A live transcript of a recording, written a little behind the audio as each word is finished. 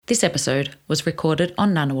This episode was recorded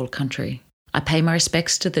on Ngunnawal country. I pay my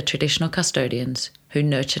respects to the traditional custodians who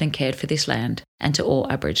nurtured and cared for this land and to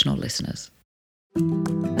all Aboriginal listeners.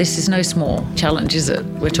 This is no small challenge, is it?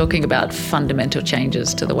 We're talking about fundamental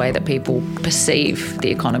changes to the way that people perceive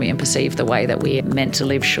the economy and perceive the way that we're meant to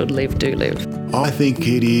live, should live, do live. I think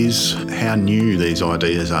it is how new these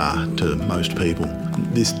ideas are to most people.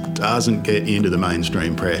 This doesn't get into the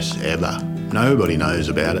mainstream press ever. Nobody knows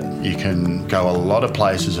about it. You can go a lot of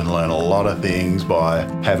places and learn a lot of things by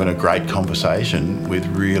having a great conversation with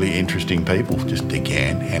really interesting people, just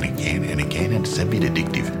again and again and again, and it's a bit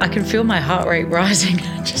addictive. I can feel my heart rate rising,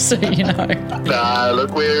 just so you know. No,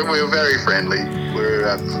 look, we're very friendly.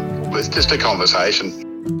 It's just a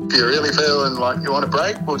conversation. If you're really feeling like you want a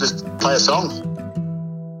break, we'll just play a song.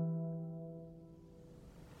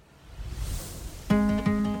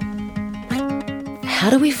 How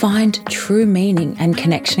do we find true meaning and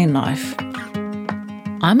connection in life?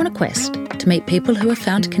 I'm on a quest to meet people who have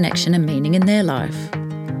found connection and meaning in their life.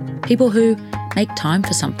 People who make time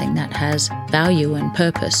for something that has value and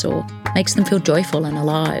purpose or makes them feel joyful and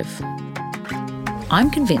alive. I'm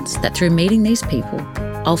convinced that through meeting these people,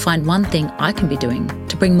 I'll find one thing I can be doing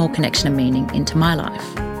to bring more connection and meaning into my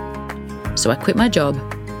life. So I quit my job,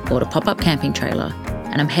 bought a pop-up camping trailer,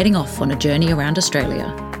 and I'm heading off on a journey around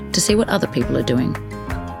Australia to see what other people are doing.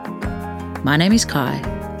 My name is Kai,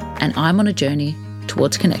 and I'm on a journey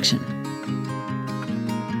towards connection.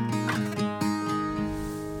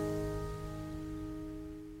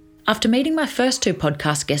 After meeting my first two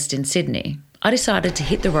podcast guests in Sydney, I decided to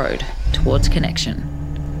hit the road towards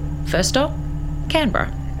connection. First stop,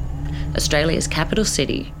 Canberra, Australia's capital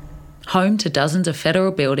city, home to dozens of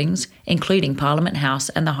federal buildings, including Parliament House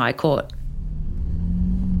and the High Court.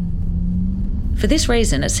 For this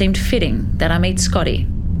reason, it seemed fitting that I meet Scotty,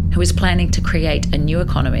 who is planning to create a new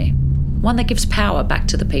economy, one that gives power back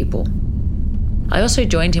to the people. I also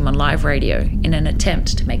joined him on live radio in an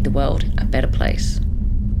attempt to make the world a better place.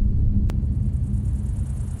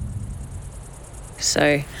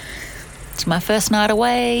 So, it's my first night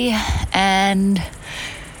away, and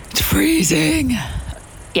it's freezing.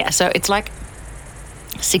 Yeah, so it's like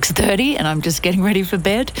 6:30, and I'm just getting ready for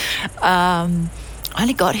bed. I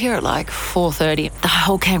only got here at like 4:30. The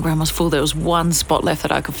whole campground was full. There was one spot left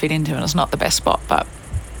that I could fit into, and it's not the best spot, but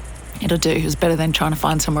it'll do. It was better than trying to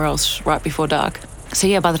find somewhere else right before dark. So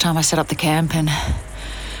yeah, by the time I set up the camp, and I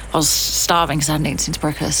was starving because I hadn't eaten since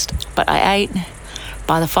breakfast, but I ate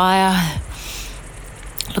by the fire,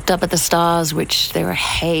 looked up at the stars, which there are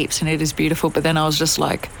heaps, and it is beautiful, but then I was just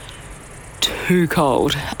like too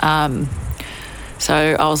cold. So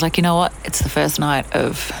I was like, you know what? It's the first night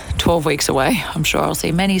of 12 weeks away. I'm sure I'll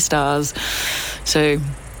see many stars. So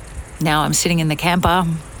now I'm sitting in the camper.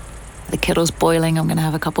 The kettle's boiling. I'm going to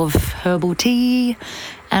have a cup of herbal tea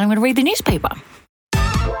and I'm going to read the newspaper.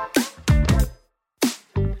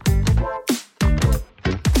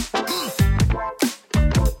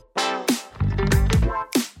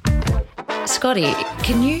 Scotty,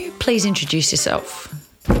 can you please introduce yourself?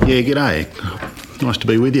 Yeah, g'day. Nice to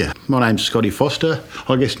be with you. My name's Scotty Foster.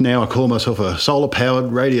 I guess now I call myself a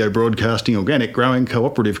solar-powered, radio broadcasting, organic growing,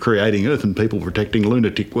 cooperative creating, earth and people protecting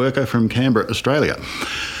lunatic worker from Canberra, Australia.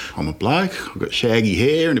 I'm a bloke, I've got shaggy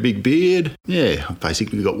hair and a big beard. Yeah, I've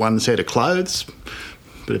basically got one set of clothes,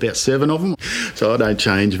 but about 7 of them, so I don't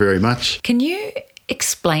change very much. Can you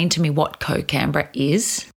explain to me what CoCanberra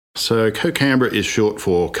is? So CoCanberra is short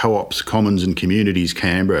for Co-ops, Commons and Communities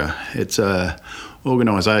Canberra. It's a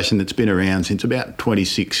organisation that's been around since about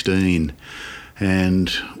 2016,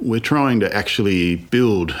 and we're trying to actually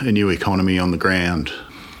build a new economy on the ground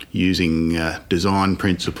using design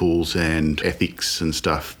principles and ethics and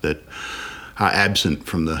stuff that are absent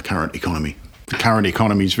from the current economy. The current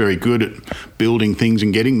economy is very good at building things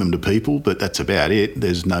and getting them to people, but that's about it.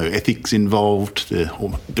 There's no ethics involved.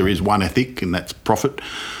 There is one ethic, and that's profit.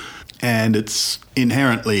 And it's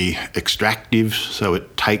inherently extractive, so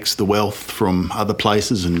it takes the wealth from other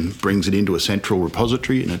places and brings it into a central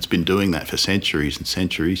repository, and it's been doing that for centuries and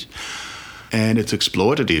centuries. And it's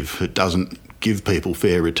exploitative. It doesn't give people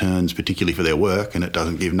fair returns, particularly for their work, and it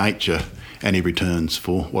doesn't give nature any returns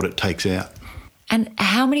for what it takes out. And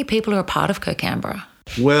how many people are a part of CoCanberra?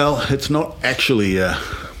 Well, it's not actually a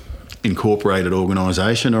incorporated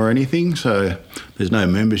organisation or anything, so there's no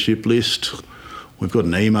membership list. We've got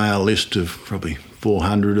an email list of probably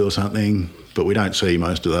 400 or something, but we don't see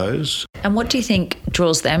most of those. And what do you think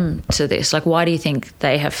draws them to this? Like, why do you think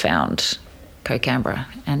they have found CoCanberra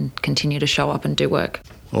and continue to show up and do work?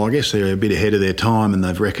 Well, I guess they're a bit ahead of their time, and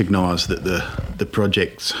they've recognised that the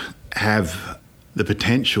projects have the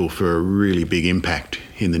potential for a really big impact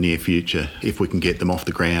in the near future if we can get them off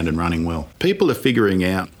the ground and running well. People are figuring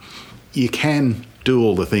out you can do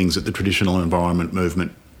all the things that the traditional environment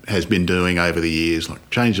movement has been doing over the years, like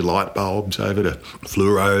change your light bulbs over to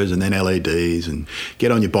fluoros and then LEDs, and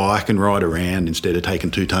get on your bike and ride around instead of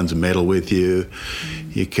taking 2 tonnes of metal with you.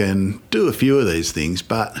 You can do a few of these things,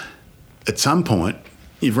 but at some point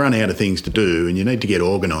you've run out of things to do and you need to get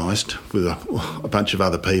organised with a bunch of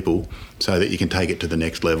other people so that you can take it to the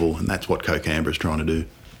next level, and that's what CoCanberra is trying to do.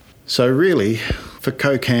 So really, for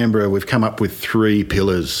CoCanberra, we've come up with 3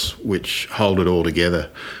 pillars which hold it all together.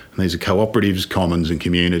 And these are cooperatives, commons and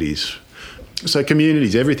communities. So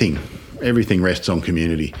communities, everything rests on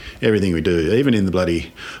community. Everything we do, even in the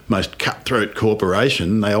bloody most cutthroat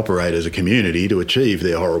corporation, they operate as a community to achieve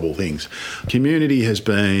their horrible things. Community has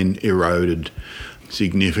been eroded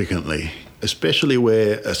significantly, especially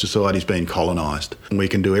where a society's been colonised. We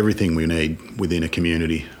can do everything we need within a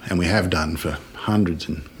community, and we have done for hundreds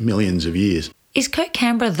and millions of years. Is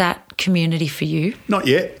CoCanberra that community for you? Not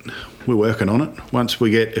yet. We're working on it. Once we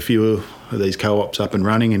get a few of these co-ops up and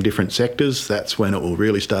running in different sectors, that's when it will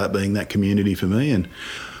really start being that community for me. And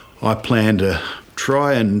I plan to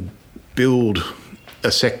try and build a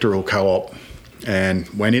sectoral co-op, and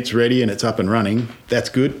when it's ready and it's up and running, that's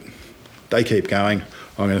good. They keep going.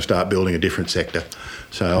 I'm going to start building a different sector.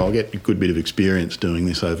 So I'll get a good bit of experience doing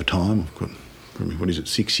this over time. I've got,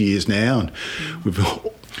 6 years now, and we've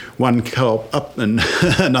one co-op up and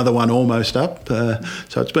another one almost up.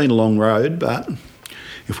 So it's been a long road, but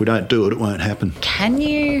if we don't do it, it won't happen. Can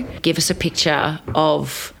you give us a picture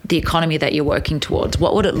of the economy that you're working towards?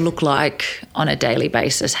 What would it look like on a daily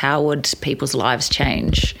basis? How would people's lives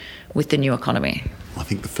change with the new economy? I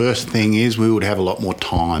think the first thing is we would have a lot more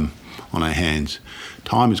time on our hands.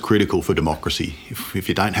 Time is critical for democracy. If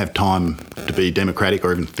you don't have time to be democratic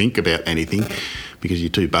or even think about anything because you're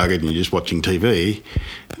too buggered and you're just watching TV,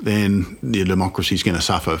 then your democracy is going to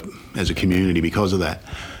suffer as a community because of that.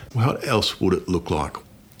 What else would it look like?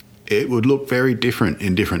 It would look very different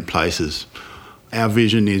in different places. Our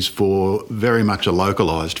vision is for very much a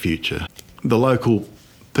localised future. The local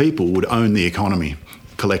people would own the economy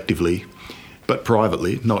collectively, but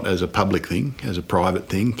privately, not as a public thing, as a private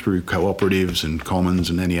thing through cooperatives and commons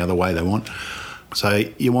and any other way they want. So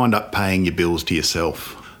you wind up paying your bills to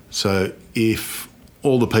yourself. So if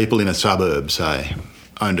all the people in a suburb, say,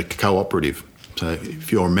 owned a cooperative, so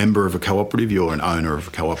if you're a member of a cooperative, you're an owner of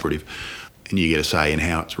a cooperative, and you get a say in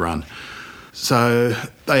how it's run. So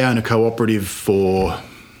they own a cooperative for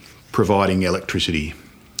providing electricity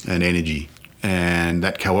and energy, and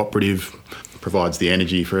that cooperative provides the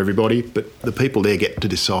energy for everybody, but the people there get to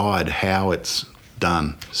decide how it's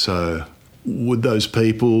done. So would those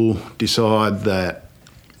people decide that,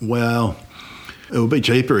 well, it would be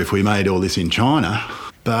cheaper if we made all this in China,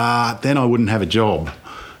 but then I wouldn't have a job.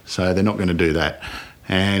 So they're not going to do that.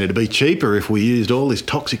 And it'd be cheaper if we used all these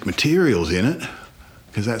toxic materials in it,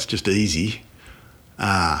 because that's just easy.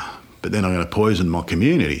 But then I'm going to poison my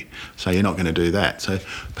community. So you're not going to do that. So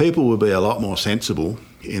people will be a lot more sensible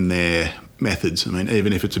in their methods. I mean,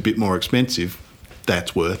 even if it's a bit more expensive,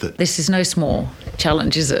 that's worth it. This is no small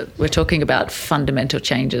challenge, is it? We're talking about fundamental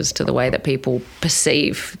changes to the way that people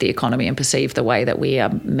perceive the economy and perceive the way that we are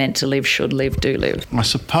meant to live, should live, do live. I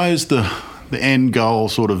suppose the end goal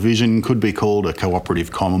sort of vision could be called a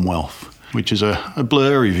cooperative commonwealth, which is a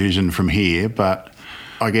blurry vision from here, but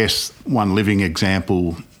I guess one living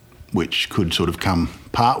example which could sort of come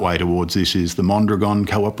partway towards this is the Mondragon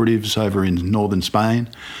cooperatives over in northern Spain.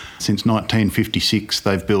 Since 1956,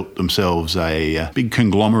 they've built themselves a big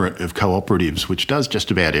conglomerate of cooperatives which does just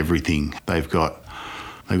about everything. They've got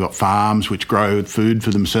farms which grow food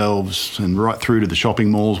for themselves, and right through to the shopping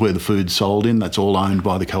malls where the food's sold in, that's all owned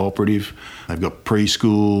by the cooperative. They've got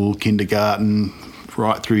preschool, kindergarten,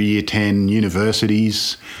 right through year 10,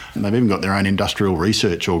 universities, and they've even got their own industrial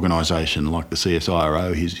research organisation like the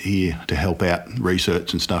CSIRO. He's here to help out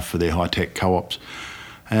research and stuff for their high-tech co-ops.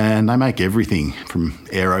 And they make everything from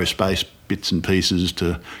aerospace bits and pieces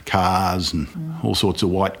to cars and all sorts of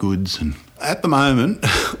white goods. And at the moment,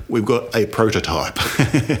 we've got a prototype.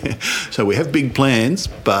 So we have big plans,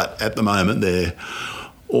 but at the moment they're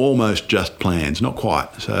almost just plans, not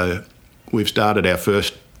quite. So we've started our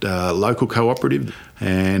first local cooperative,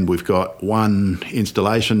 and we've got one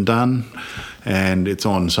installation done, and it's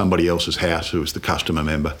on somebody else's house who is the customer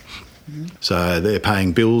member. So they're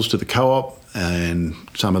paying bills to the co-op, and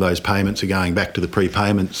some of those payments are going back to the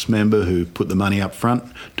prepayments member who put the money up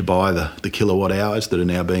front to buy the kilowatt hours that are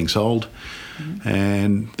now being sold.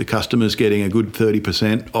 And the customer's getting a good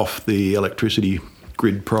 30% off the electricity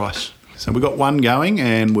grid price. So we've got one going,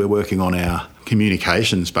 and we're working on our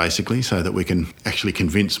communications, basically, so that we can actually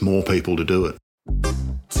convince more people to do it.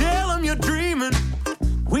 Tell them you're dreaming.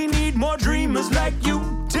 We need more dreamers like you.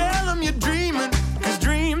 Tell them you're dreaming, 'cause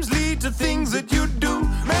dreams lead to things that you do.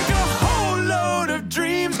 Make a whole load of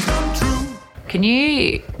dreams come true. Can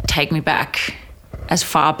you take me back as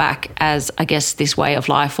far back as, I guess, this way of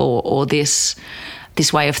life or this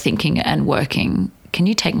way of thinking and working? Can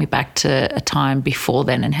you take me back to a time before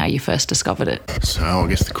then and how you first discovered it? So I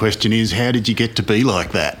guess the question is, how did you get to be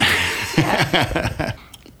like that?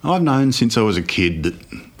 I've known since I was a kid that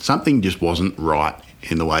something just wasn't right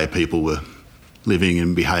in the way people were living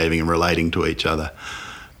and behaving and relating to each other.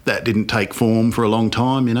 That didn't take form for a long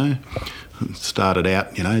time, Started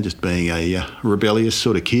out, just being a rebellious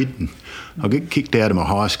sort of kid. I got kicked out of my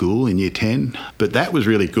high school in year 10, but that was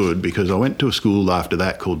really good because I went to a school after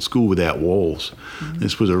that called School Without Walls.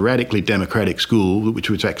 This was a radically democratic school which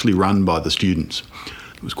was actually run by the students.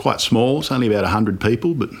 It was quite small, it's only about 100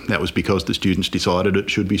 people, but that was because the students decided it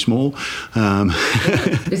should be small.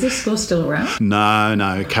 Is this school still around?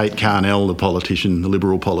 No. Kate Carnell, the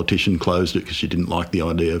Liberal politician, closed it because she didn't like the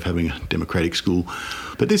idea of having a democratic school.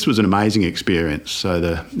 But this was an amazing experience.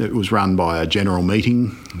 So it was run by a general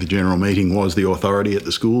meeting. The general meeting was the authority at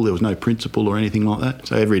the school. There was no principal or anything like that.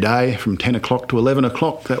 So every day from 10 o'clock to 11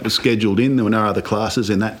 o'clock, that was scheduled in. There were no other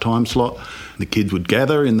classes in that time slot. The kids would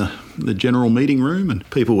gather in the general meeting room and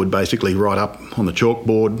people would basically write up on the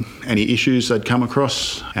chalkboard any issues they'd come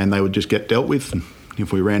across and they would just get dealt with. And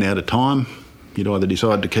if we ran out of time, you'd either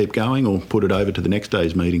decide to keep going or put it over to the next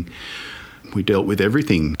day's meeting. We dealt with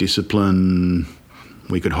everything, discipline.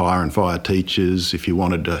 We could hire and fire teachers. If you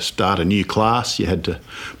wanted to start a new class, you had to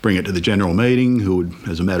bring it to the general meeting, who would,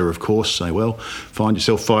 as a matter of course, say, well, find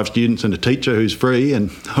yourself 5 students and a teacher who's free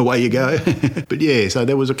and away you go. But yeah, so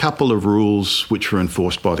there was a couple of rules which were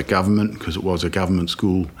enforced by the government because it was a government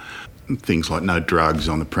school. Things like no drugs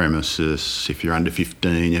on the premises. If you're under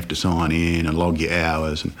 15, you have to sign in and log your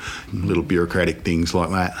hours and little bureaucratic things like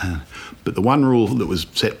that. But the one rule that was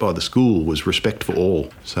set by the school was respect for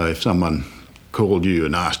all. So if someone called you a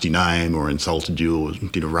nasty name or insulted you or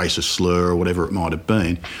did a racist slur or whatever it might have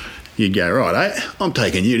been, you'd go, right, I'm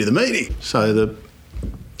taking you to the meeting. So the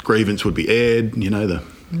grievance would be aired,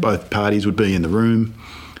 both parties would be in the room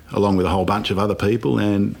along with a whole bunch of other people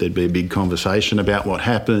and there'd be a big conversation about what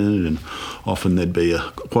happened and often there'd be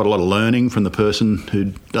quite a lot of learning from the person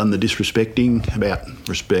who'd done the disrespecting about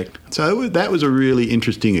respect. So that was a really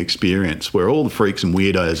interesting experience where all the freaks and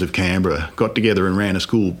weirdos of Canberra got together and ran a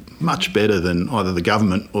school much better than either the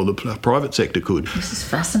government or the private sector could. This is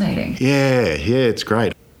fascinating. Yeah, it's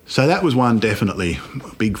great. So that was one definitely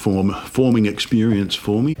big forming experience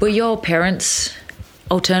for me. Were your parents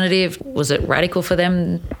alternative? Was it radical for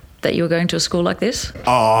them that you were going to a school like this?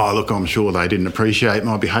 Oh, look, I'm sure they didn't appreciate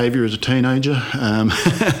my behaviour as a teenager,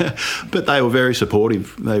 but they were very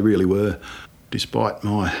supportive. They really were, despite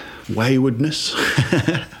my waywardness.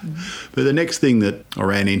 But the next thing that I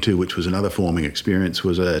ran into, which was another forming experience,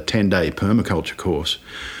 was a 10-day permaculture course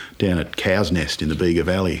down at Cow's Nest in the Bega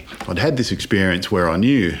Valley. I'd had this experience where I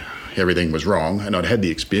knew everything was wrong and I'd had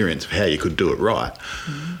the experience of how you could do it right.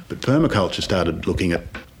 But permaculture started looking at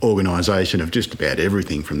organisation of just about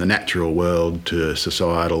everything from the natural world to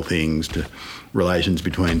societal things to relations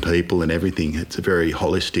between people and everything. It's a very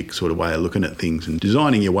holistic sort of way of looking at things and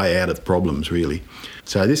designing your way out of problems, really.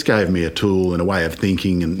 So this gave me a tool and a way of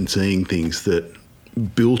thinking and seeing things that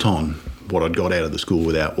built on what I'd got out of the School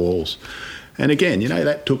Without Walls. And again,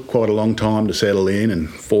 that took quite a long time to settle in and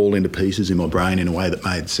fall into pieces in my brain in a way that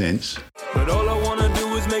made sense. But all I want to do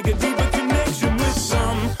is make a deeper connection with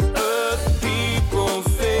some earth people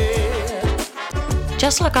fair.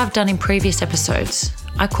 Just like I've done in previous episodes,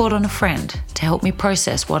 I called on a friend to help me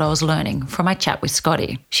process what I was learning from my chat with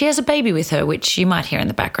Scotty. She has a baby with her, which you might hear in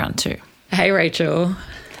the background too. Hey, Rachel.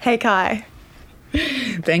 Hey, Kai.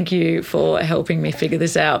 Thank you for helping me figure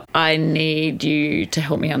this out. I need you to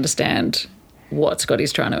help me understand what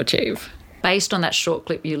Scotty's trying to achieve. Based on that short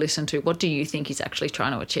clip you listened to, what do you think he's actually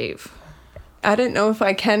trying to achieve? I don't know if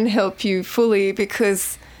I can help you fully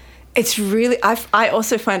because it's really, I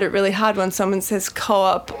also find it really hard when someone says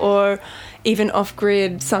co-op or even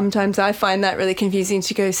off-grid. Sometimes I find that really confusing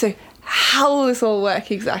to go, so how will this all work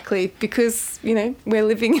exactly? Because, we're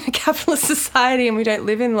living in a capitalist society and we don't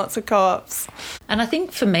live in lots of co-ops. And I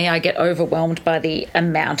think for me, I get overwhelmed by the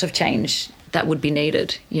amount of change that would be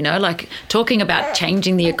needed. Like talking about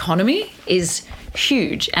changing the economy is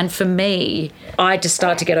huge. And for me, I just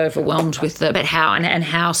start to get overwhelmed with but how and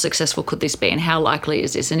how successful could this be, and how likely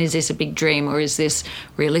is this, and is this a big dream or is this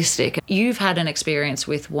realistic? You've had an experience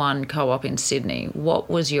with one co-op in Sydney. What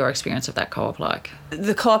was your experience of that co-op like?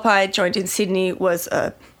 The co-op I joined in Sydney was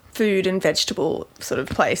a food and vegetable sort of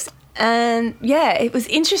place. And yeah, it was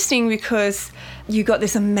interesting because you got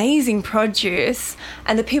this amazing produce,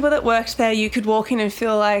 and the people that worked there, you could walk in and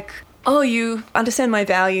feel like, oh, you understand my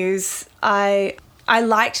values. I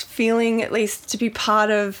liked feeling at least to be part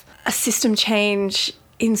of a system change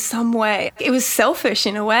in some way. It was selfish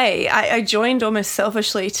in a way. I joined almost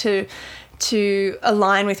selfishly to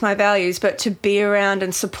align with my values, but to be around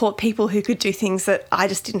and support people who could do things that I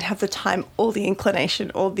just didn't have the time or the inclination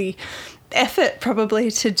or the effort probably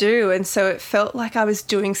to do. And so it felt like I was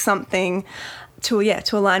doing something to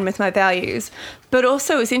align with my values. But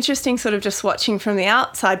also it was interesting sort of just watching from the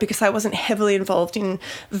outside, because I wasn't heavily involved in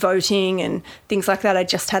voting and things like that. I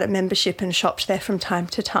just had a membership and shopped there from time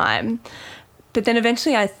to time. But then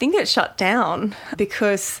eventually I think it shut down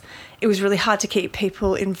because it was really hard to keep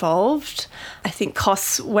people involved. I think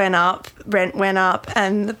costs went up, rent went up,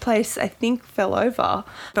 and the place, I think, fell over.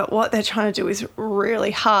 But what they're trying to do is really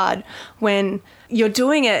hard when you're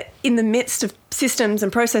doing it in the midst of systems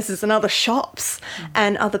and processes and other shops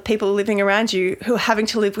and other people living around you who are having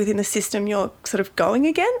to live within the system you're sort of going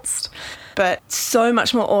against. But so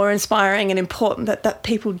much more awe-inspiring and important that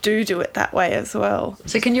people do it that way as well.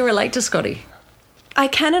 So can you relate to Scotty? I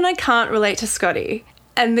can and I can't relate to Scotty.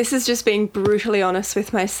 And this is just being brutally honest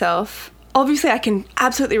with myself. Obviously, I can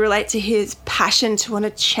absolutely relate to his passion to want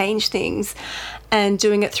to change things and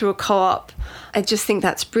doing it through a co-op. I just think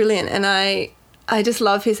that's brilliant. And I just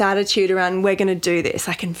love his attitude around, we're going to do this.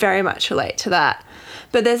 I can very much relate to that.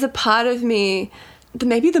 But there's a part of me,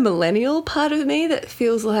 maybe the millennial part of me, that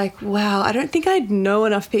feels like, wow, I don't think I'd know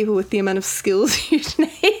enough people with the amount of skills you'd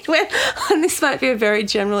need. And this might be a very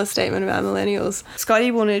generalist statement about millennials.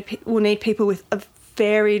 Scotty will need people with a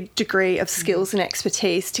varied degree of skills and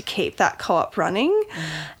expertise to keep that co-op running,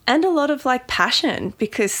 and a lot of passion,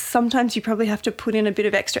 because sometimes you probably have to put in a bit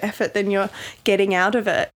of extra effort than you're getting out of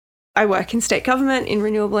it. I work in state government in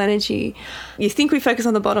renewable energy. You think we focus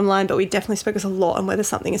on the bottom line, but we definitely focus a lot on whether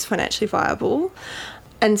something is financially viable.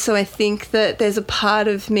 And so I think that there's a part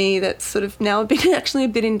of me that's sort of now actually a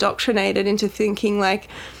bit indoctrinated into thinking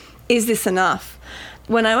is this enough?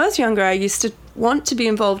 When I was younger, I used to want to be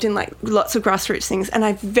involved in lots of grassroots things, and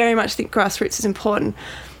I very much think grassroots is important.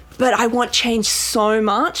 But I want change so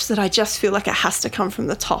much that I just feel like it has to come from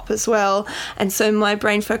the top as well. And so my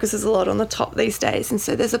brain focuses a lot on the top these days. And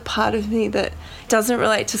so there's a part of me that doesn't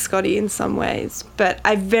relate to Scotty in some ways, but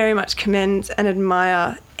I very much commend and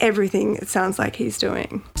admire everything it sounds like he's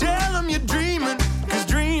doing. Tell them you're dreaming, 'cause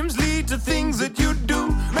dreams lead to things that you do.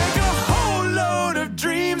 Make a whole load of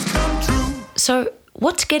dreams come true. So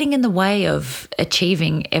what's getting in the way of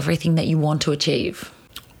achieving everything that you want to achieve?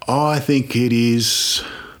 I think it is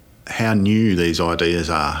how new these ideas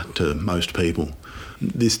are to most people.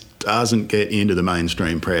 This doesn't get into the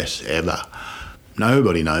mainstream press ever.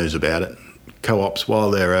 Nobody knows about it. Co-ops, while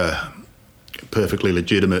they're a perfectly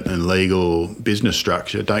legitimate and legal business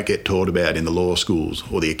structure, don't get taught about in the law schools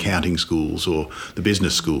or the accounting schools or the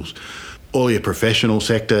business schools. All your professional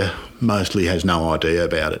sector mostly has no idea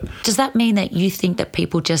about it. Does that mean that you think that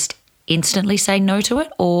people just instantly say no to it,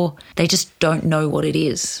 or they just don't know what it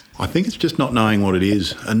is? I think it's just not knowing what it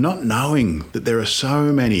is, and not knowing that there are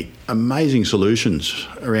so many amazing solutions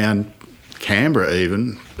around Canberra,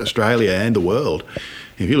 even Australia and the world.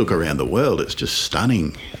 If you look around the world, it's just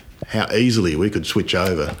stunning how easily we could switch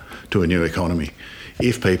over to a new economy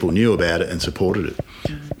if people knew about it and supported it.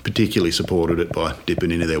 Particularly supported it by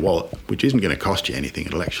dipping into their wallet, which isn't going to cost you anything.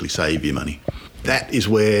 It'll actually save you money. That is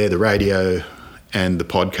where the radio and the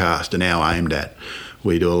podcast are now aimed at.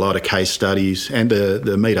 We do a lot of case studies, and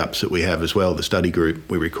the meetups that we have as well, the study group,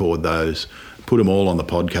 we record those, put them all on the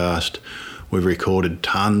podcast. We've recorded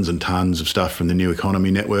tons and tons of stuff from the New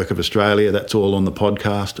Economy Network of Australia. That's all on the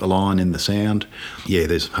podcast, A Line in the Sound. Yeah,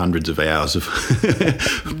 there's hundreds of hours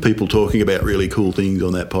of people talking about really cool things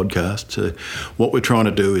on that podcast. So what we're trying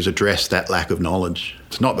to do is address that lack of knowledge.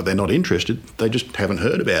 It's not that they're not interested, they just haven't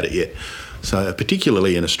heard about it yet. So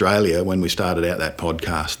particularly in Australia, when we started out that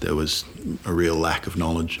podcast, there was a real lack of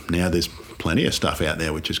knowledge. Now there's plenty of stuff out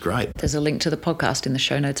there, which is great. There's a link to the podcast in the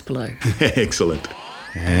show notes below. Excellent.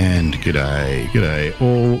 And g'day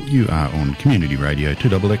all. You are on Community Radio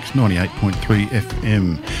 2XX 98.3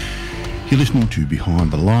 FM. You're listening to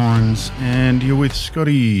Behind the Lines, and you're with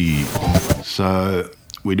Scotty. So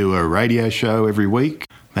we do a radio show every week.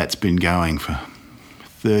 That's been going for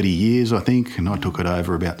 30 years, I think, and I took it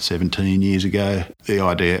over about 17 years ago. The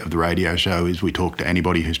idea of the radio show is we talk to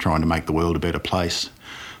anybody who's trying to make the world a better place.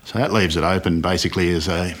 So that leaves it open basically as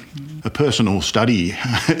a personal study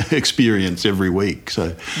experience every week.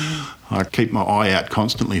 So I keep my eye out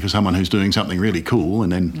constantly for someone who's doing something really cool,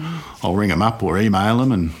 and then I'll ring them up or email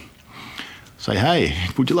them and say, hey,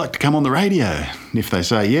 would you like to come on the radio? And if they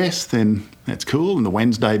say yes, then that's cool. And the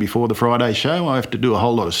Wednesday before the Friday show, I have to do a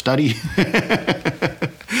whole lot of study.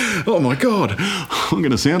 Oh my God, I'm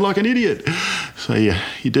going to sound like an idiot. So you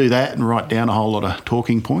do that and write down a whole lot of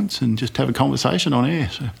talking points and just have a conversation on air.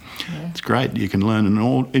 So it's great. You can learn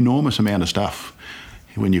an enormous amount of stuff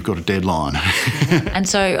when you've got a deadline. And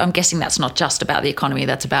so I'm guessing that's not just about the economy,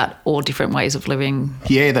 that's about all different ways of living.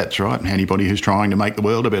 Yeah, that's right. Anybody who's trying to make the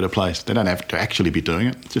world a better place, they don't have to actually be doing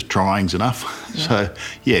it. Just trying's enough. Yeah. So,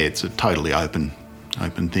 yeah, it's a totally open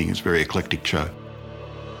thing. It's a very eclectic show.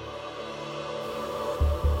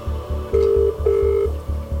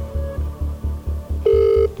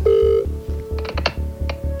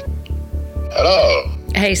 Hello.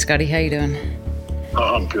 Hey, Scotty, how you doing?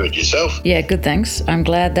 Oh, I'm good. Yourself? Yeah, good, thanks. I'm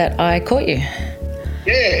glad that I caught you. Yeah,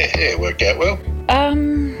 it worked out well.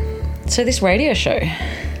 So this radio show,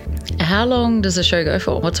 how long does the show go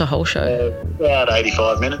for? What's a whole show? About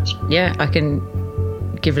 85 minutes. Yeah, I can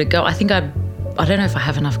give it a go. I think I don't know if I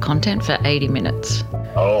have enough content for 80 minutes.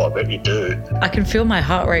 Oh, I bet you do. I can feel my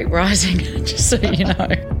heart rate rising, just so you know.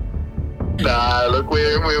 No, look,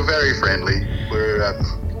 we're very friendly.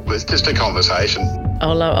 It's just a conversation.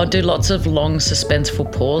 I'll do lots of long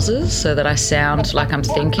suspenseful pauses so that I sound like I'm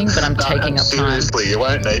thinking, but I'm taking up time. Seriously, you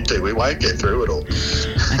won't need to. We won't get through it all.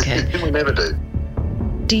 Okay. We never do.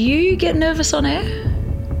 Do you get nervous on air?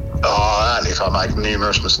 Oh, only if I make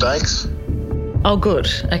numerous mistakes. Oh, good.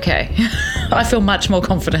 Okay. I feel much more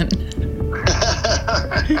confident.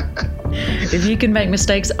 If you can make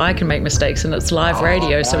mistakes, I can make mistakes, and it's live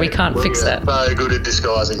radio, so we can't fix that. So good at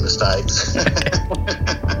disguising mistakes.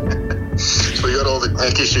 So we got all the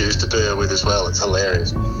tech issues to deal with as well. It's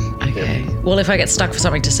hilarious. Okay. Yeah. Well, if I get stuck for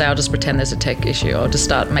something to say, I'll just pretend there's a tech issue. I'll just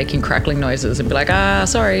start making crackling noises and be like,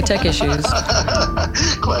 sorry, tech issues.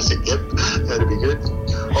 Classic, yep. That'd be good.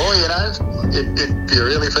 Or, if you're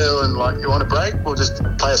really feeling like you want a break, we'll just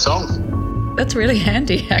play a song. That's really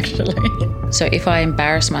handy, actually. So if I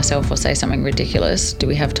embarrass myself or say something ridiculous, do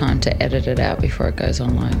we have time to edit it out before it goes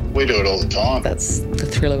online? We do it all the time. That's the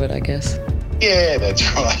thrill of it, I guess. Yeah, that's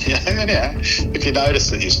right. If you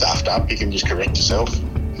notice that you're stuffed up, you can just correct yourself.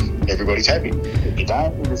 Everybody's happy. If you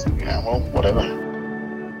don't, you just, whatever.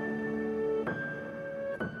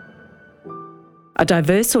 A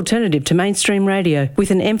diverse alternative to mainstream radio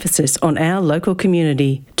with an emphasis on our local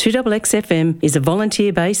community. 2XXFM is a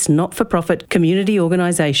volunteer-based, not-for-profit community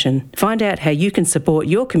organisation. Find out how you can support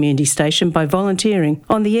your community station by volunteering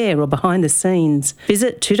on the air or behind the scenes.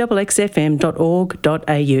 Visit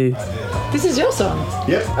 2XXFM.org.au. This is your song?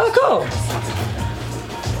 Yep. Oh, cool.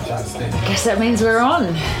 Guess that means we're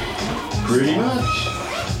on. Pretty much.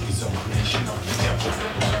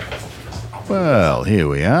 Well, here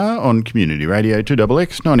we are on Community Radio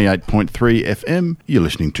 2XX 98.3 FM. You're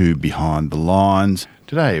listening to Behind the Lines.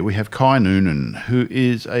 Today we have Kai Noonan, who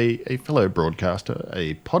is a fellow broadcaster,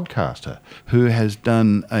 a podcaster, who has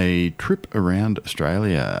done a trip around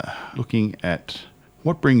Australia looking at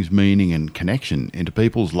what brings meaning and connection into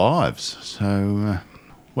people's lives. So,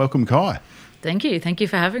 welcome, Kai. Thank you. Thank you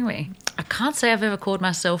for having me. I can't say I've ever called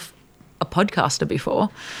myself a podcaster before.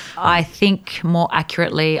 I think more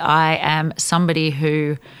accurately, I am somebody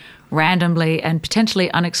who randomly and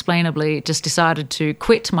potentially unexplainably just decided to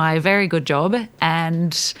quit my very good job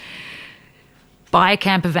and buy a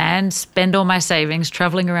camper van, spend all my savings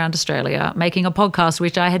traveling around Australia, making a podcast,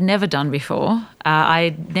 which I had never done before. I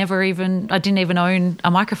didn't even own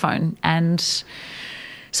a microphone. And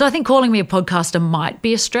so I think calling me a podcaster might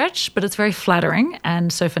be a stretch, but it's very flattering.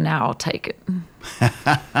 And so for now, I'll take it.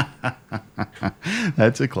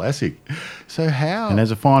 That's a classic. So how? And as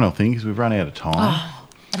a final thing, because we've run out of time. Oh,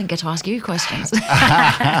 I didn't get to ask you questions. We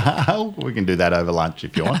can do that over lunch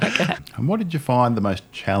if you want. Okay. And what did you find the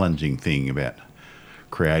most challenging thing about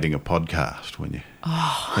creating a podcast when you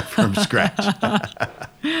from scratch?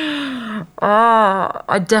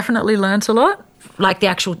 I definitely learnt a lot, like the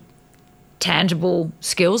actual tangible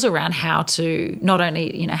skills around how to not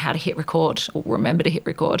only, how to hit record or remember to hit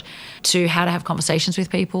record, to how to have conversations with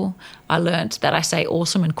people. I learnt that I say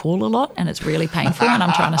awesome and cool a lot, and it's really painful, and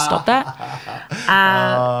I'm trying to stop that.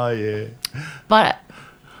 Yeah. But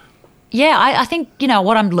yeah, I think,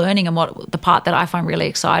 what I'm learning and what the part that I find really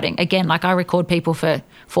exciting, again, like I record people for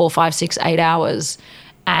 4, 5, 6, 8 hours,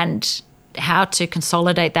 and how to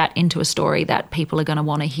consolidate that into a story that people are going to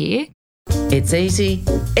want to hear. It's easy,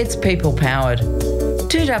 it's people-powered.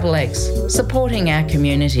 2XX, supporting our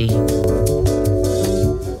community.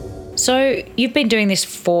 So you've been doing this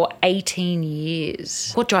for 18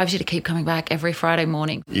 years. What drives you to keep coming back every Friday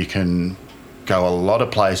morning? You can go a lot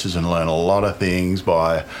of places and learn a lot of things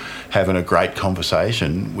by having a great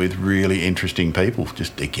conversation with really interesting people,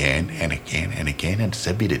 just again and again and again, and it's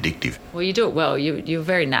a bit addictive. Well, you do it well. You're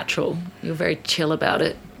very natural. You're very chill about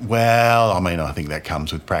it. Well, I mean, I think that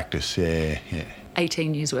comes with practice, yeah.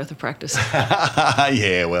 18 years worth of practice.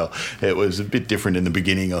 Yeah, well, it was a bit different in the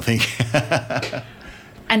beginning, I think.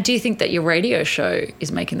 And do you think that your radio show is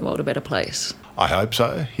making the world a better place? I hope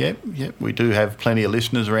so, yep. We do have plenty of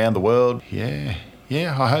listeners around the world. Yeah,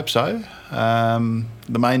 I hope so.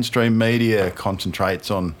 The mainstream media concentrates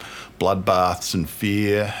on bloodbaths and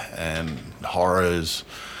fear and horrors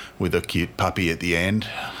with a cute puppy at the end.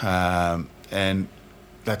 And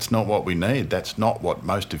that's not what we need. That's not what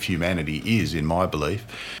most of humanity is, in my belief.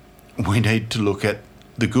 We need to look at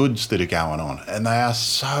the goods that are going on, and they are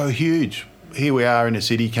so huge. Here we are in a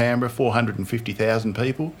city, Canberra, 450,000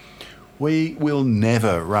 people. We will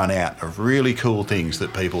never run out of really cool things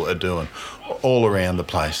that people are doing all around the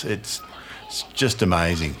place. It's just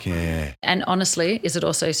amazing, yeah. And honestly, is it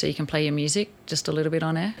also so you can play your music just a little bit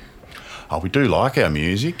on air? Oh, we do like our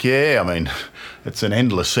music, yeah. I mean, it's an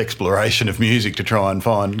endless exploration of music to try and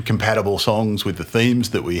find compatible songs with the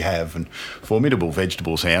themes that we have. And Formidable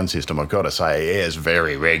Vegetable Sound System, I've got to say, airs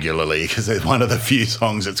very regularly because it's one of the few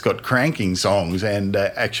songs that's got cranking songs and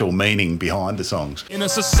actual meaning behind the songs. In a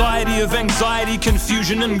society of anxiety,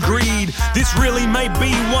 confusion and greed, this really may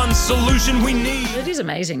be one solution we need. It is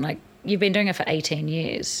amazing. Like, you've been doing it for 18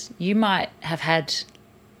 years. You might have had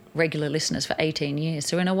regular listeners for 18 years.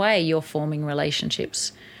 So in a way, you're forming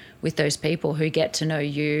relationships with those people who get to know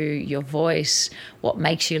you, your voice, what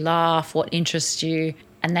makes you laugh, what interests you,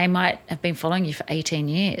 and they might have been following you for 18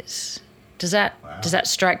 years. Does that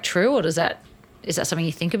strike true, or is that something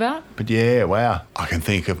you think about? But yeah, wow. I can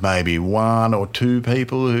think of maybe one or two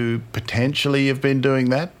people who potentially have been doing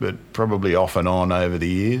that, but probably off and on over the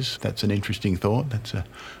years. That's an interesting thought. That's a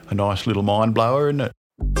nice little mind blower, isn't it?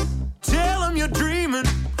 Tell them you're dreaming.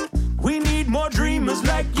 We need more dreamers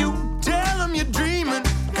like you. Tell them you're dreaming,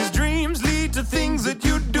 'cause dreams lead to things that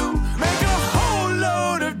you do. Make a whole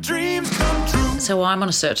load of dreams come true. So I'm on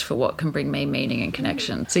a search for what can bring me meaning and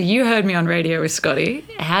connection. So you heard me on radio with Scotty.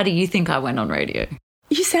 How do you think I went on radio?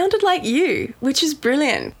 You sounded like you, which is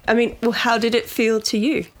brilliant. I mean, well, how did it feel to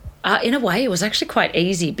you? In a way, it was actually quite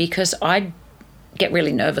easy because I get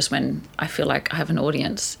really nervous when I feel like I have an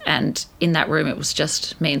audience. And in that room, it was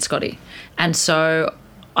just me and Scotty. And so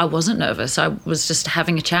I wasn't nervous. I was just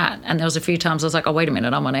having a chat. And there was a few times I was like, oh, wait a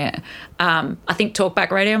minute, I'm on air. I think talkback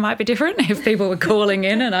radio might be different if people were calling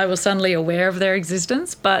in and I was suddenly aware of their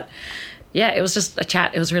existence. But, yeah, it was just a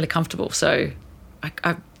chat. It was really comfortable. So,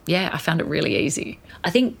 I found it really easy.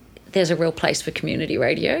 I think there's a real place for community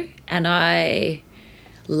radio, and I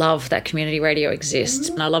love that community radio exists,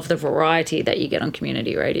 and I love the variety that you get on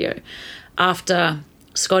community radio. After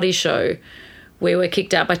Scotty's show, we were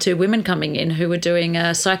kicked out by two women coming in who were doing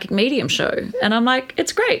a psychic medium show. And I'm like,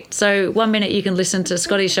 it's great. So 1 minute you can listen to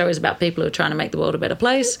Scotty's show is about people who are trying to make the world a better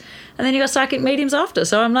place. And then you got psychic mediums after.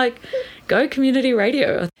 So I'm like, go community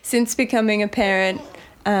radio. Since becoming a parent,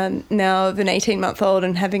 now of an 18-month-old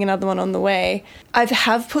and having another one on the way, I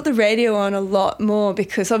have put the radio on a lot more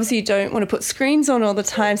because obviously you don't want to put screens on all the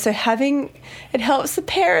time. So it helps the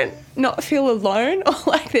parent not feel alone or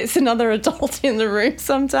like there's another adult in the room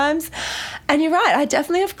sometimes. And you're right, I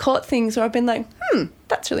definitely have caught things where I've been like,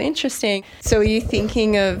 that's really interesting. So are you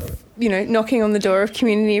thinking of, knocking on the door of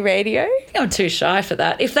community radio? I'm too shy for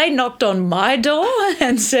that. If they knocked on my door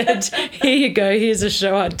and said, here you go, here's a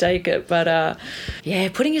show, I'd take it. But,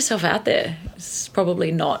 putting yourself out there is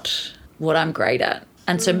probably not what I'm great at.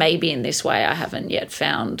 And so maybe in this way I haven't yet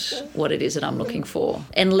found what it is that I'm looking for.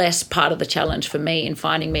 Unless part of the challenge for me in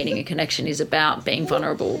finding meaning and connection is about being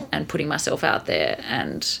vulnerable and putting myself out there.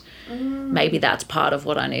 And maybe that's part of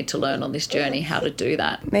what I need to learn on this journey, how to do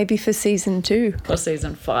that. Maybe for season 2. Or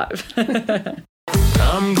season 5.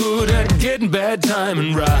 I'm good at getting bad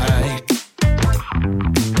timing right.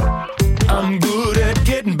 I'm good at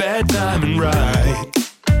getting bad timing right.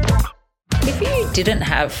 If you didn't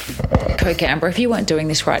have CoCamberra, if you weren't doing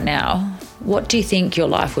this right now, what do you think your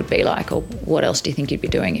life would be like, or what else do you think you'd be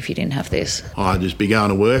doing if you didn't have this? I'd just be going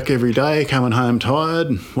to work every day, coming home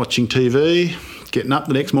tired, watching TV, getting up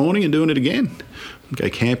the next morning and doing it again. Go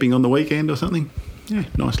camping on the weekend or something. Yeah,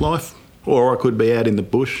 nice life. Or I could be out in the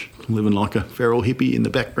bush, living like a feral hippie in the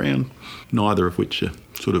background, neither of which are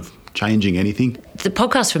sort of changing anything. The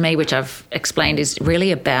podcast for me, which I've explained, is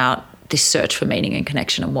really about this search for meaning and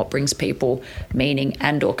connection and what brings people meaning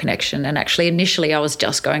and or connection. And actually, initially, I was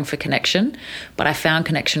just going for connection, but I found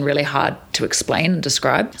connection really hard to explain and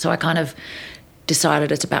describe. So I kind of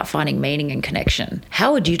decided it's about finding meaning and connection.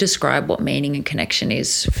 How would you describe what meaning and connection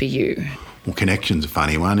is for you? Well, connection's a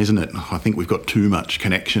funny one, isn't it? I think we've got too much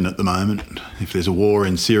connection at the moment. If there's a war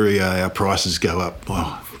in Syria, our prices go up.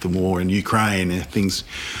 Well, the war in Ukraine, things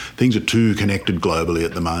are too connected globally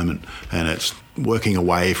at the moment, and it's working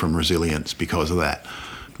away from resilience because of that.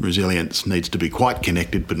 Resilience needs to be quite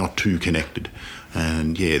connected, but not too connected.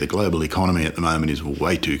 And yeah, the global economy at the moment is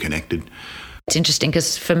way too connected. It's interesting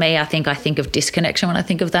because for me, I think of disconnection when I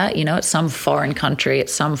think of that. You know, it's some foreign country,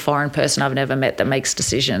 it's some foreign person I've never met that makes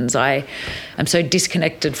decisions. I am so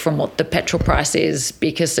disconnected from what the petrol price is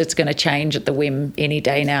because it's going to change at the whim any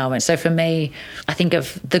day now. And so for me, I think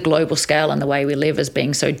of the global scale and the way we live as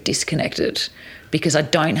being so disconnected because I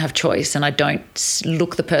don't have choice and I don't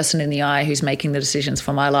look the person in the eye who's making the decisions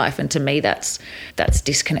for my life. And to me, that's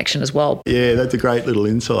disconnection as well. Yeah, that's a great little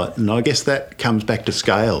insight. And I guess that comes back to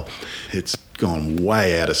scale. It's gone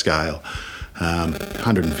way out of scale.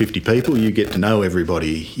 150 people, you get to know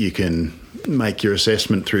everybody. You can make your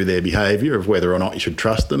assessment through their behaviour of whether or not you should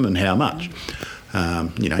trust them and how much.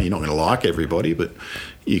 You're not going to like everybody, but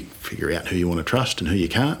you figure out who you want to trust and who you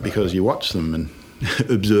can't because you watch them and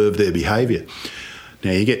observe their behaviour.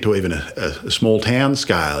 Now, you get to even a small town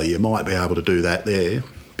scale, you might be able to do that there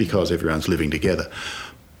because everyone's living together.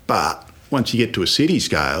 But once you get to a city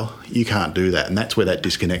scale, you can't do that, and that's where that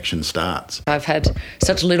disconnection starts. I've had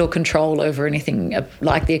such little control over anything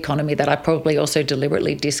like the economy that I probably also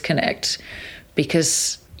deliberately disconnect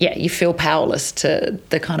because, yeah, you feel powerless to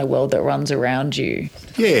the kind of world that runs around you.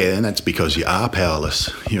 Yeah, and that's because you are powerless.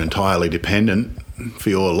 You're entirely dependent for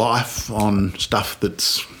your life on stuff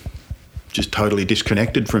that's just totally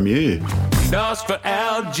disconnected from you. Dust for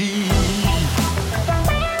algae.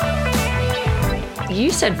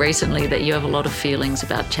 You said recently that you have a lot of feelings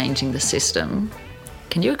about changing the system.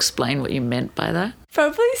 Can you explain what you meant by that?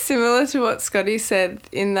 Probably similar to what Scotty said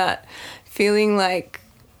in that feeling like,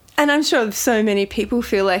 and I'm sure so many people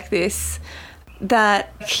feel like this,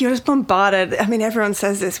 that you're just bombarded. I mean, everyone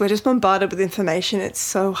says this, we're just bombarded with information. It's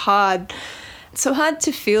so hard. It's so hard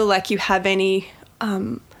to feel like you have any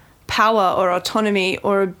power or autonomy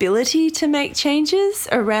or ability to make changes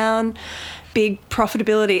around big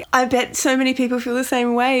profitability. I bet so many people feel the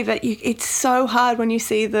same way, that it's so hard when you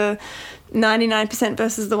see the 99%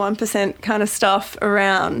 versus the 1% kind of stuff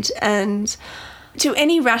around. And to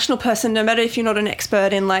any rational person, no matter if you're not an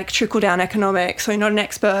expert in like trickle-down economics or you're not an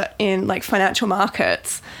expert in like financial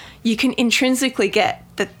markets, you can intrinsically get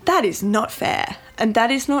that that is not fair and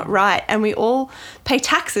that is not right. And we all pay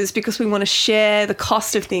taxes because we want to share the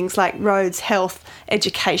cost of things like roads, health,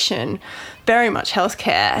 education, very much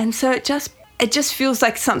healthcare. And so it just feels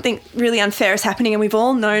like something really unfair is happening, and we've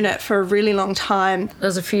all known it for a really long time. There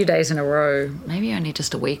was a few days in a row, maybe only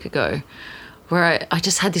just a week ago, where I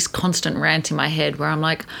just had this constant rant in my head where I'm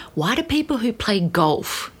like, why do people who play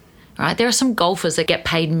golf, right? There are some golfers that get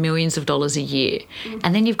paid millions of dollars a year.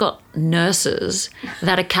 And then you've got nurses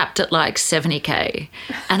that are capped at like 70K.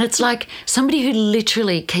 And it's like somebody who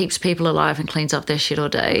literally keeps people alive and cleans up their shit all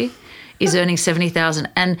day is earning $70,000.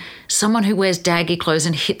 And someone who wears daggy clothes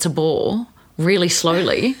and hits a ball really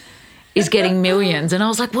slowly is getting millions. And I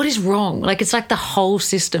was like, what is wrong? Like, it's like the whole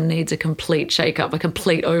system needs a complete shake-up, a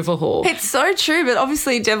complete overhaul. It's so true, but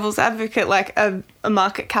obviously devil's advocate, like a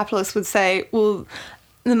market capitalist would say, well,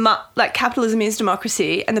 capitalism is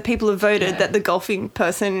democracy and the people have voted that the golfing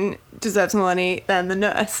person deserves more money than the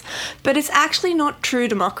nurse. But it's actually not true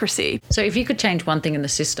democracy. So if you could change one thing in the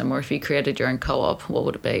system, or if you created your own co-op, what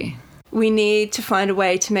would it be? We need to find a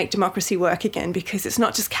way to make democracy work again, because it's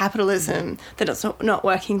not just capitalism that it's not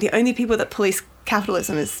working. The only people that police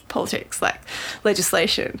capitalism is politics, like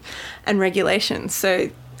legislation and regulation. So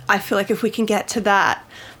I feel like if we can get to that,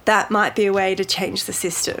 that might be a way to change the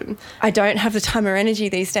system. I don't have the time or energy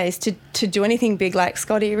these days to do anything big like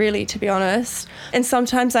Scotty, really, to be honest. And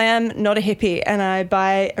sometimes I am not a hippie and I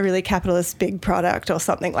buy a really capitalist big product or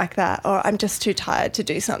something like that, or I'm just too tired to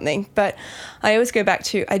do something. But I always go back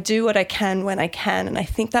to, I do what I can when I can, and I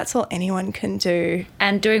think that's all anyone can do.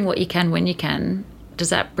 And doing what you can when you can, does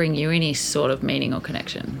that bring you any sort of meaning or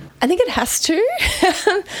connection? I think it has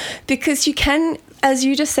to, because you can, as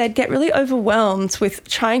you just said, get really overwhelmed with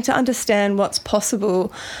trying to understand what's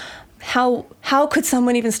possible. How could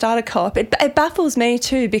someone even start a co-op? It baffles me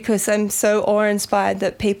too, because I'm so awe-inspired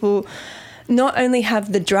that people not only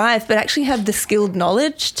have the drive, but actually have the skilled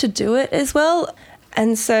knowledge to do it as well.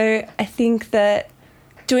 And so I think that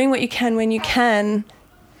doing what you can when you can,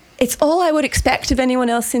 it's all I would expect of anyone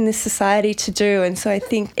else in this society to do. And so I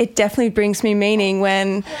think it definitely brings me meaning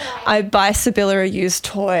when I buy Sibylla a used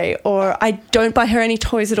toy, or I don't buy her any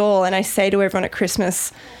toys at all, and I say to everyone at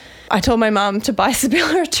Christmas, I told my mum to buy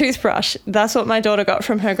Sibylla a toothbrush. That's what my daughter got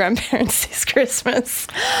from her grandparents this Christmas.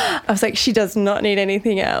 I was like, she does not need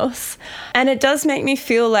anything else. And it does make me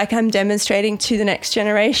feel like I'm demonstrating to the next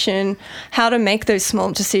generation how to make those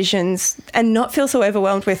small decisions and not feel so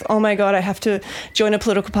overwhelmed with, oh my God, I have to join a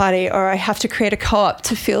political party, or I have to create a co-op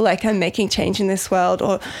to feel like I'm making change in this world,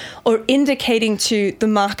 or indicating to the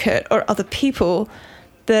market or other people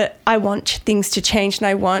that I want things to change and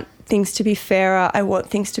I want things to be fairer. I want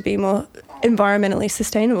things to be more environmentally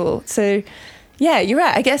sustainable. So, yeah, you're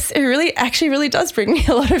right. I guess it really does bring me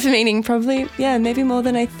a lot of meaning, probably, maybe more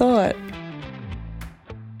than I thought.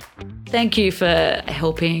 Thank you for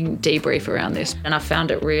helping debrief around this. And I found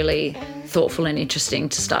it really thoughtful and interesting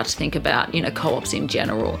to start to think about, co-ops in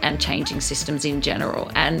general and changing systems in general.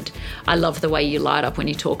 And I love the way you light up when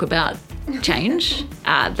you talk about change.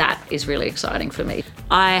 That is really exciting for me.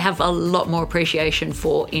 I have a lot more appreciation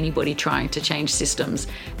for anybody trying to change systems.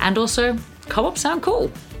 And also, co-ops sound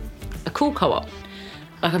cool. A cool co-op.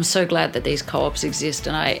 Like, I'm so glad that these co-ops exist,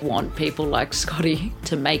 and I want people like Scotty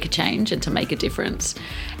to make a change and to make a difference.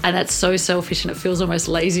 And that's so selfish, and it feels almost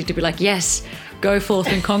lazy to be like, yes, go forth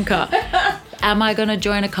and conquer. Am I going to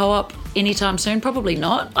join a co-op anytime soon? Probably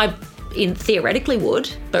not. I theoretically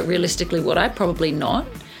would, but realistically would I? Probably not.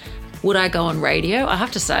 Would I go on radio? I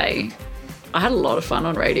have to say, I had a lot of fun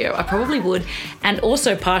on radio. I probably would, and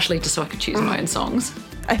also partially just so I could choose my own songs.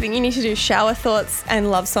 I think you need to do shower thoughts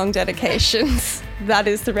and love song dedications. That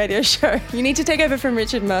is the radio show. You need to take over from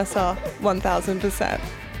Richard Mercer, 1000%.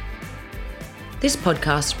 This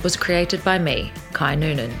podcast was created by me, Kai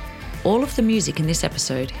Noonan. All of the music in this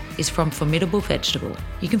episode is from Formidable Vegetable.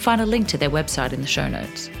 You can find a link to their website in the show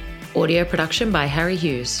notes. Audio production by Harry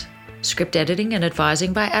Hughes. Script editing and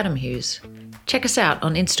advising by Adam Hughes. Check us out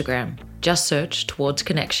on Instagram. Just search Towards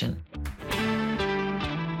Connection.